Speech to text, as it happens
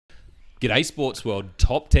G'day, Sportsworld.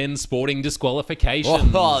 Top 10 sporting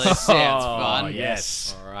disqualifications. Oh, that sounds fun.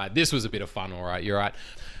 Yes. All right. This was a bit of fun. All right. You're right.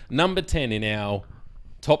 Number 10 in our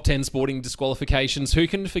top 10 sporting disqualifications. Who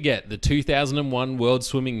can forget the 2001 World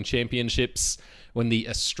Swimming Championships when the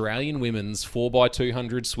Australian women's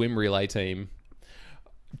 4x200 swim relay team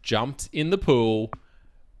jumped in the pool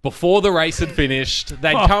before the race had finished?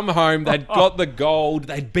 They'd come home, they'd got the gold,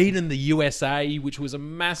 they'd beaten the USA, which was a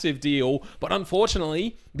massive deal. But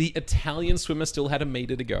unfortunately, the Italian swimmer still had a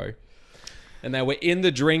metre to go. And they were in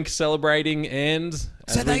the drink celebrating, and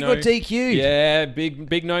So they got DQ'd. Yeah,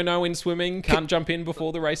 big no-no in swimming. Can't jump in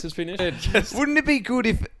before the race is finished. Wouldn't it be good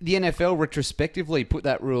if the NFL retrospectively put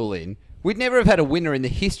that rule in? We'd never have had a winner in the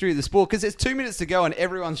history of the sport because there's 2 minutes to go and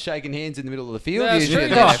everyone's shaking hands in the middle of the field. That's usually true, in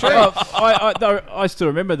the that's NFL. I still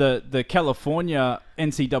remember the California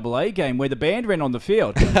NCAA game where the band ran on the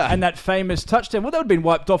field and that famous touchdown. Well, that would have been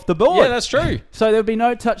wiped off the board. Yeah, that's true. So there would be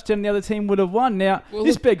no touchdown. The other team would have won. Now,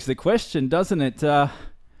 this begs the question, doesn't it?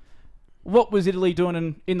 What was Italy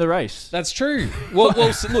doing in the race? That's true. Well,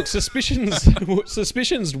 look,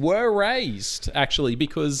 suspicions were raised, actually,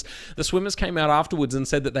 because the swimmers came out afterwards and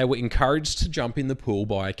said that they were encouraged to jump in the pool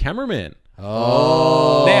by a cameraman.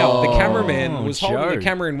 Oh. Now, the cameraman was holding Joe. the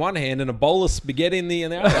camera in one hand and a bowl of spaghetti in the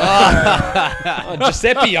other.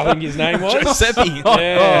 Giuseppe, I think his name was. Giuseppe.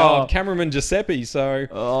 Yeah, cameraman Giuseppe. So,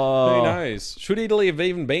 who knows? Should Italy have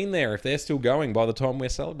even been there if they're still going by the time we're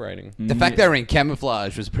celebrating? The fact they were in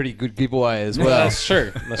camouflage was a pretty good giveaway as well. That's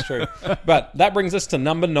true. That's true. But that brings us to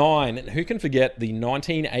number 9. And who can forget the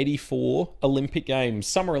 1984 Olympic Games,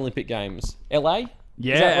 Summer Olympic Games? LA?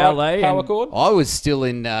 Yeah, Is that right? LA. Power and- cord? I was still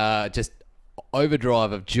in just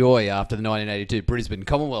overdrive of joy after the 1982 Brisbane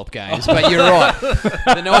Commonwealth Games, but you're right.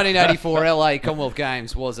 The 1984 LA Commonwealth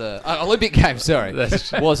Games was Olympic Games,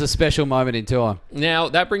 was a special moment in time. Now,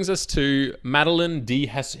 that brings us to Madeline de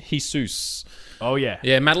Jesus. Oh, yeah.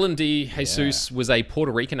 Yeah, Madeline de Jesus was a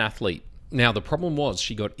Puerto Rican athlete. Now, the problem was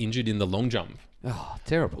she got injured in the long jump. Oh,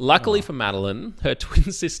 terrible. Luckily for Madeline, her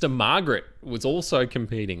twin sister Margaret was also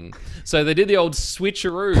competing. So they did the old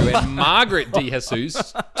switcheroo, and Margaret de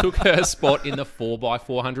Jesus took her spot in the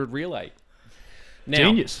 4x400 relay. Now,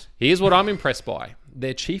 Genius. Here's what I'm impressed by.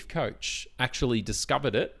 Their chief coach actually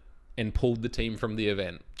discovered it and pulled the team from the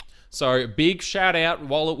event. So big shout out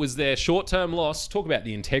while it was their short-term loss. Talk about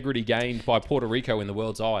the integrity gained by Puerto Rico in the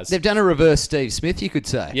world's eyes. They've done a reverse Steve Smith, you could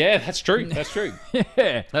say. Yeah, that's true. That's true.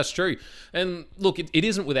 Yeah. That's true. And look, it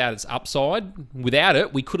isn't without its upside. Without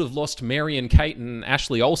it, we could have lost Marion Kate and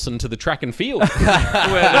Ashley Olsen to the track and field,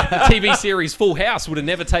 where the TV series Full House would have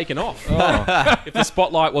never taken off if the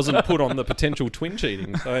spotlight wasn't put on the potential twin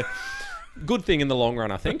cheating. So, good thing in the long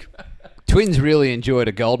run, I think. Twins really enjoyed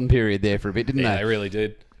a golden period there for a bit, didn't Yeah, they? they really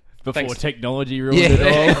did. Before Thanks. technology ruined it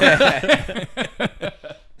all.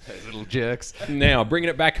 Those little jerks. Now, bringing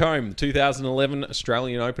it back home, 2011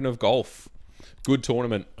 Australian Open of Golf. Good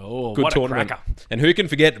tournament. Oh, Good what a tournament. cracker. And who can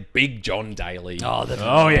forget Big John Daly? Oh,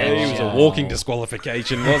 He yeah. was a walking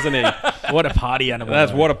disqualification, wasn't he? What a party animal.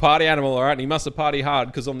 That's what a party animal, all right. And he must have partied hard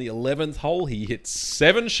because on the 11th hole, he hit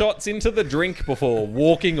 7 shots into the drink before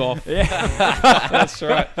walking off. Yeah, that's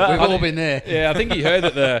right. We've all been there. Yeah, I think he heard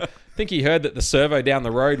that the servo down the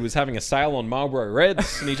road was having a sale on Marlboro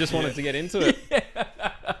Reds, and he just wanted to get into it.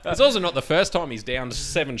 It's also not the first time he's downed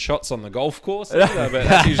 7 shots on the golf course, either, but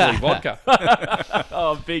that's usually vodka.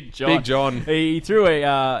 Oh, Big John. Big John. He threw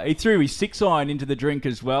his 6-iron into the drink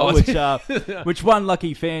as well, Oh, which one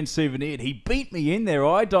lucky fan souvenired. He beat me in there.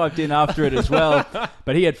 I dived in after it as well,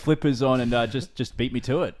 but he had flippers on and just beat me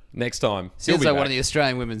to it. Next time. Sounds He'll be like one back. of the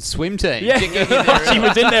Australian women's swim team. Yeah, she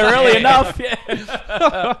was in there early enough.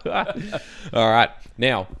 Yeah. All right.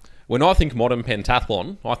 Now, when I think modern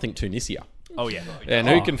pentathlon, I think Tunisia. Oh yeah. And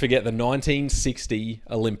who can forget the 1960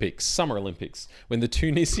 Olympics, Summer Olympics, when the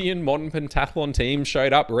Tunisian modern pentathlon team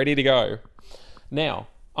showed up ready to go. Now,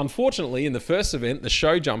 unfortunately, in the first event, the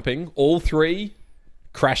show jumping, all 3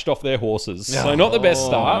 crashed off their horses. So not the best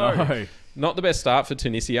start. no. Not the best start for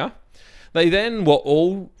Tunisia. They then were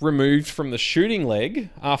all removed from the shooting leg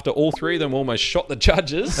after all 3 of them almost shot the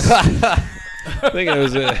judges. I think it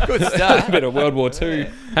was a Good start. bit of World War II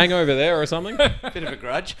hangover there or something. Bit of a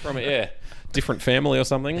grudge. From a different family or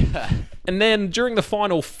something. And then during the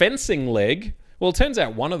final fencing leg, well, it turns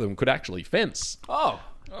out one of them could actually fence. Oh.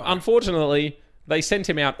 Unfortunately, they sent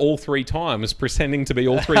him out all 3 times, pretending to be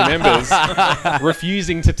all 3 members,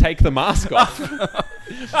 refusing to take the mask off.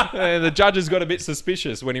 And the judges got a bit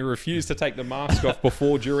suspicious when he refused to take the mask off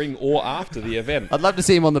before, during, or after the event. I'd love to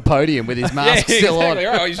see him on the podium with his mask still exactly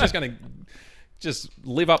on. right. He's just going to just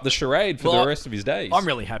live up the charade for the rest of his days. I'm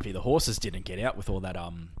really happy the horses didn't get out with all that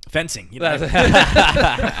fencing. You know?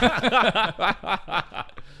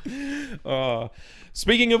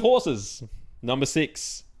 Speaking of horses, number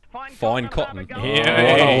 6. Fine Cotton.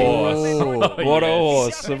 Yeah. What a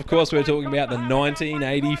horse. Of course, we're talking about the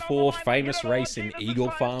 1984 famous race in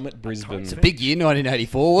Eagle Farm at Brisbane. It's a big year,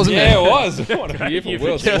 1984, wasn't it? Yeah, it was. What a beautiful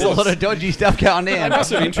world. There was a lot of dodgy stuff going They down.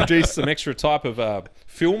 must have introduced some extra type of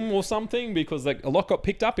film or something because a lot got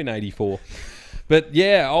picked up in 84. But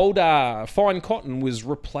yeah, old Fine Cotton was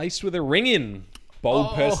replaced with a ring-in.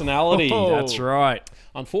 Bold personality. That's right.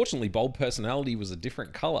 Unfortunately, Bold Personality was a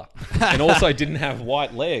different colour and also didn't have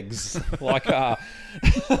white legs like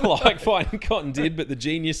Fine Cotton did, but the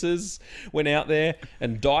geniuses went out there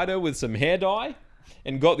and dyed her with some hair dye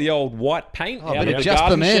and got the old white paint out of the Just for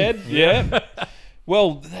garden Men. shed. Yeah.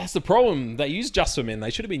 Well, that's the problem. They used Just for Men.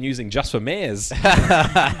 They should have been using Just for Mares.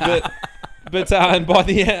 But and by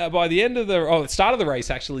the end of the start of the race,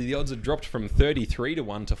 actually, the odds had dropped from 33 to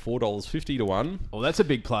 1 to $4.50 to 1. Well, that's a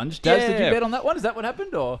big plunge. Daz, did you Yeah. bet on that one? Is that what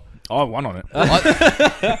happened? Or I won on it.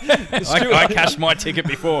 I cashed my ticket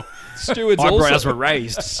before eyebrows were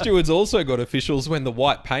raised. Stewards also got officials when the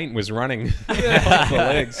white paint was running off the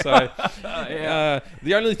legs. So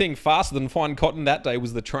the only thing faster than Fine Cotton that day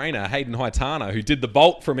was the trainer, Hayden Haitana, who did the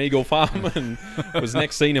bolt from Eagle Farm and was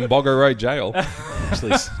next seen in Boggo Road Jail.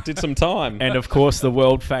 Actually did some time. And of course, the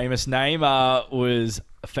world famous name was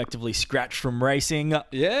effectively scratched from racing.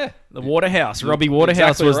 Yeah. The Waterhouse. Robbie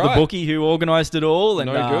Waterhouse Exactly was right. the bookie who organised it all.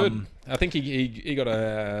 And, No good. I think he got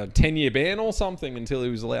a 10-year ban or something until he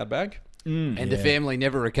was allowed back. And the family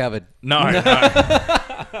never recovered. No.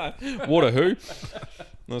 Water who?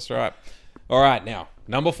 That's right. All right, now,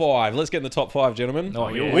 number 5. Let's get in the top 5, gentlemen. Oh,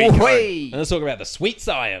 here Oh, we go. hey. And let's talk about the sweet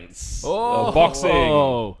science of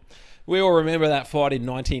boxing. We all remember that fight in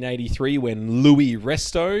 1983 when Louis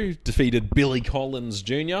Resto defeated Billy Collins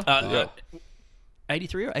Jr.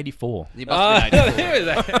 83 or 84? You must have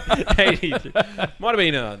been 84. Might have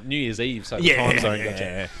been New Year's Eve, so the time zone got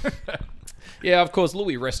you. Yeah, of course,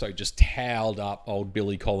 Louis Resto just towed up old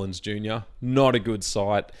Billy Collins Jr. Not a good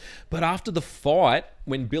sight. But after the fight,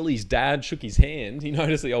 when Billy's dad shook his hand, he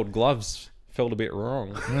noticed the old gloves felt a bit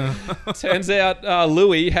wrong. Turns out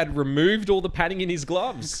Louis had removed all the padding in his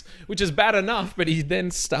gloves, which is bad enough, but he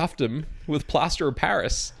then stuffed them with plaster of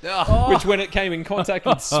Paris, which when it came in contact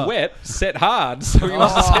with sweat, set hard. So he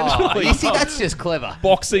was essentially You see, that's just clever.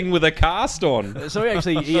 boxing with a cast on. so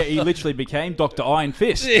he literally became Dr. Iron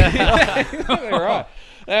Fist. Right.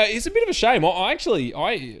 It's a bit of a shame. I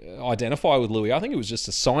identify with Louis. I think it was just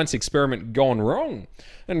a science experiment gone wrong.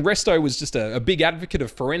 And Resto was just a big advocate of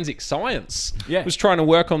forensic science. Yeah. Was trying to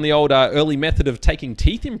work on the old early method of taking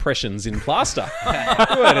teeth impressions in plaster. You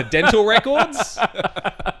had dental records.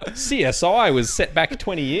 CSI was set back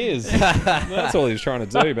 20 years. That's all he was trying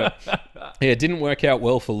to do. But yeah, it didn't work out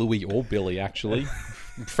well for Louis or Billy, actually.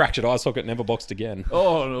 Fractured eye socket, never boxed again.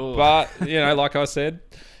 Oh, no. But, like I said,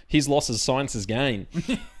 his loss is science's gain.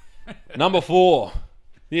 Number 4.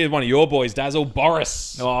 Here's one of your boys, Dazzle.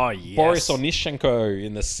 Boris. Oh, yes. Boris Onishchenko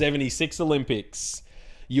in the 76 Olympics.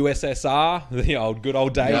 USSR, the good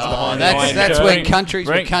old days behind the Iron That's Curtain. when countries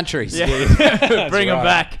were countries. Bring him right.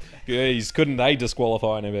 back. Jeez, couldn't they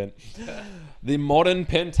disqualify an event? The modern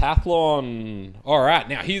pentathlon. All right,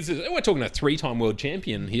 now we're talking a 3-time world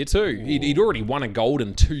champion here too. He'd already won a gold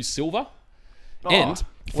and 2 silver. And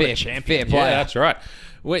Fair yeah, player. that's right.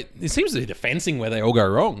 Wait, it seems to be the fencing where they all go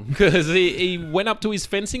wrong because he went up to his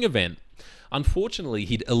fencing event. Unfortunately,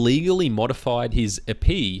 he'd illegally modified his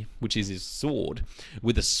épée, which is his sword,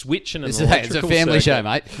 with a switch and an It's electrical a family circuit. show,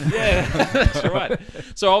 mate. Yeah, that's right.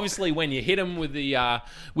 So obviously, when you hit him with the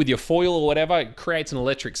with your foil or whatever, it creates an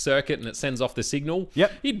electric circuit and it sends off the signal.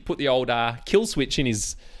 Yep. He'd put the old kill switch in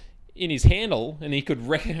his handle, and he could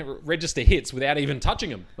register hits without even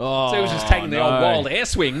touching them. So he was just taking the old wild air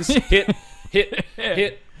swings, hit.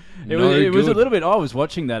 It was a little bit. I was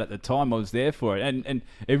watching that at the time. I was there for it, and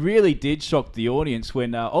it really did shock the audience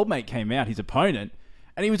when old mate came out, his opponent,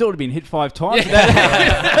 and he was already been hit 5 times.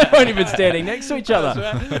 They weren't even standing next to each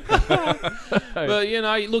other.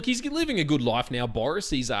 But look, he's living a good life now, Boris.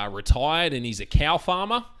 He's retired and he's a cow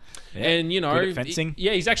farmer. Yeah, and good at fencing.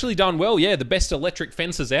 He's actually done well. Yeah, the best electric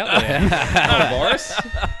fences out there. Boris.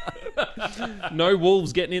 No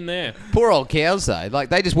wolves getting in there. Poor old cows, though. Like,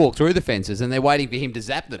 they just walk through the fences and they're waiting for him to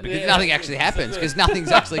zap them because nothing actually happens because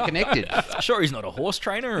nothing's actually connected. Sure, he's not a horse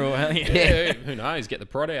trainer or Yeah, who knows? Get the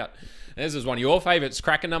prod out. This is one of your favourites.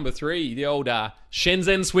 Cracker number 3, the old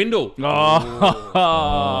Shenzhen Swindle.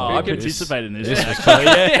 I participated in this. Actually,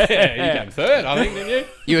 yeah, you came third, I think, didn't you?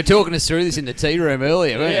 You were talking us through this in the tea room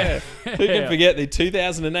earlier, weren't Yeah. Who can forget the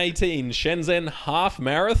 2018 Shenzhen Half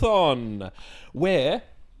Marathon, where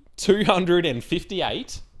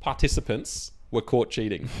 258 participants were caught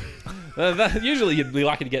cheating. Usually you'd be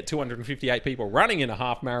lucky to get 258 people running in a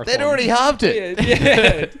half marathon. They'd already halved it.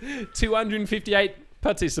 Yeah. 258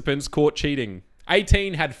 participants caught cheating.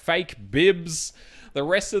 18 had fake bibs. The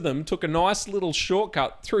rest of them took a nice little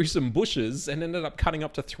shortcut through some bushes and ended up cutting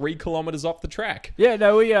up to 3 kilometres off the track. Yeah,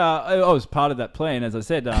 no, I was part of that plan, as I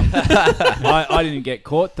said. I didn't get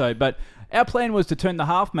caught, though. But our plan was to turn the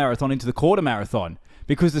half marathon into the quarter marathon,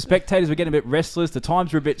 because the spectators were getting a bit restless, the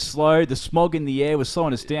times were a bit slow, the smog in the air was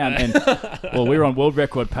slowing us down, and well, we were on world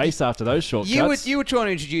record pace after those shortcuts. You were trying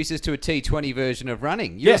to introduce us to a T20 version of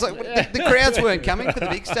running. You was like, the crowds weren't coming for the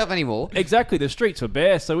big stuff anymore. Exactly, the streets were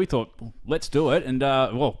bare, so we thought, well, let's do it. And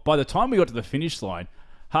well, by the time we got to the finish line,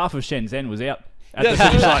 half of Shenzhen was out at the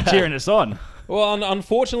finish line cheering us on. Well,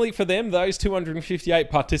 unfortunately for them, those 258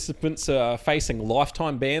 participants are facing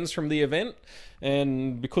lifetime bans from the event.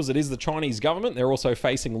 And because it is the Chinese government, they're also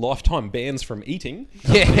facing lifetime bans from eating.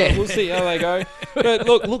 Yeah. We'll see how they go. But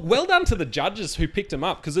look, well done to the judges who picked them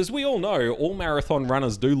up, because as we all know, all marathon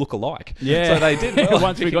runners do look alike. Yeah. So they did well.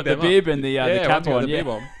 Once we got the bib and the cap on.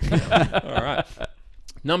 All right.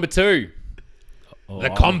 Number 2. The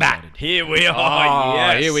Oh, combat. Here we are.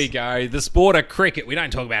 Yes. Here we go. The sport of cricket. We don't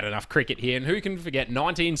talk about enough cricket here. And who can forget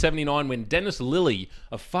 1979 when Dennis Lillee,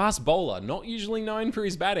 a fast bowler, not usually known for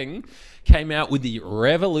his batting, came out with the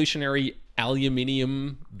revolutionary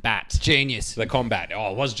aluminium bat. Genius. The combat.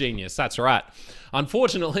 Oh, it was genius. That's right.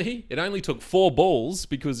 Unfortunately, it only took 4 balls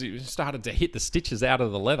because it started to hit the stitches out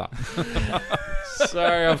of the leather.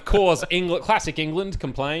 So, of course, classic England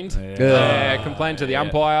complained. Complained to the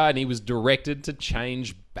umpire, and he was directed to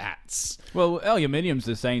change bats. Well, aluminium's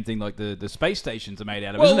the same thing like the space stations are made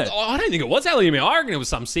out of, isn't it? I don't think it was aluminium. I reckon it was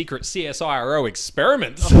some secret CSIRO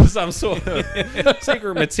experiment, some sort of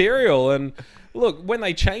secret material. And look, when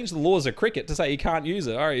they changed the laws of cricket to say you can't use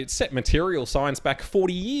it, it set material science back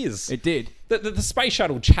 40 years. It did. The Space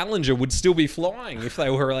Shuttle Challenger would still be flying if they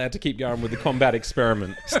were allowed to keep going with the combat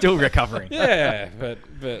experiment. Still recovering. Yeah, but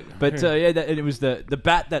it was the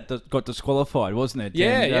bat that got disqualified, wasn't it?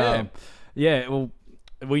 Yeah, yeah. Well,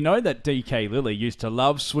 we know that DK Lillee used to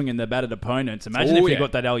love swinging the bat at opponents. Imagine if he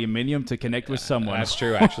got that aluminium to connect with someone. That's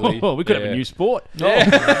true, actually. Oh, we could have a new sport.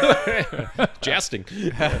 Yeah. Jousting.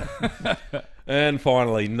 And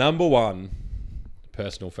finally, number 1,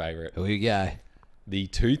 personal favourite. Here we go. The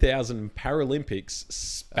 2000 Paralympics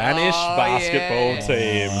Spanish basketball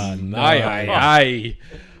team. Ay,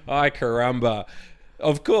 caramba.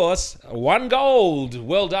 Of course, 1 gold.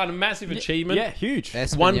 Well done. Massive achievement. Yeah, huge.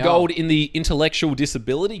 1 gold in the intellectual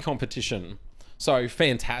disability competition. So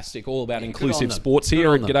fantastic. All about inclusive sports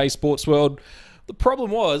here at G'day Sportsworld. The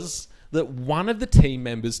problem was that one of the team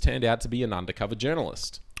members turned out to be an undercover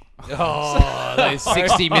journalist. Oh, those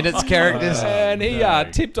 60 Minutes characters. And he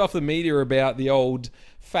tipped off the media about the old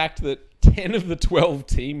fact that 10 of the 12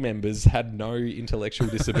 team members had no intellectual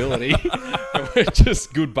disability and were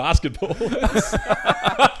just good basketballers.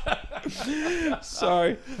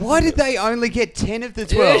 So why did they only get 10 of the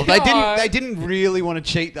 12? Yeah, They didn't really want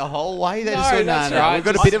to cheat the whole way. They just No, said, that's no, right. we've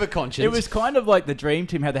got a bit of a conscience. It was kind of like the dream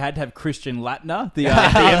team how they had to have Christian Latner, the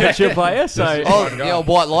amateur player. So the old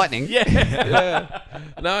White Lightning. yeah.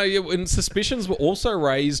 No, and suspicions were also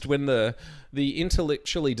raised when the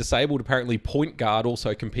intellectually disabled, apparently point guard,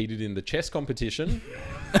 also competed in the chess competition.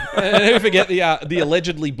 And who forget the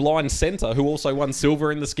allegedly blind centre who also won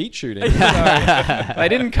silver in the skeet shooting. So they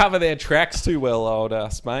didn't cover their tracks too well, old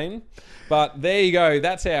Spain. But there you go.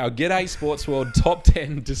 That's our G'day Sportsworld top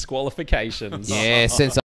 10 disqualifications. Yeah,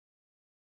 sense